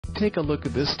take a look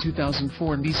at this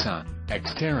 2004 Nissan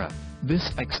Xterra.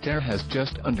 This Xterra has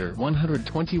just under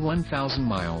 121,000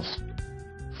 miles.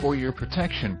 For your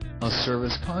protection, a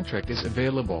service contract is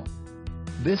available.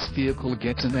 This vehicle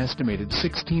gets an estimated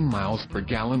 16 miles per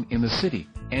gallon in the city,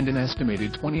 and an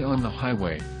estimated 20 on the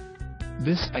highway.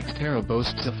 This Xterra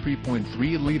boasts a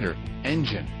 3.3-liter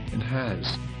engine, and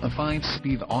has a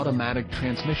 5-speed automatic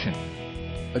transmission.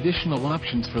 Additional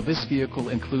options for this vehicle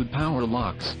include power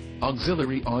locks,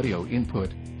 auxiliary audio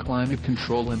input, climate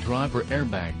control and driver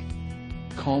airbag.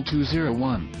 Call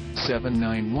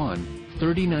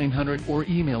 201-791-3900 or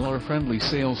email our friendly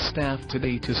sales staff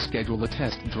today to schedule a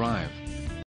test drive.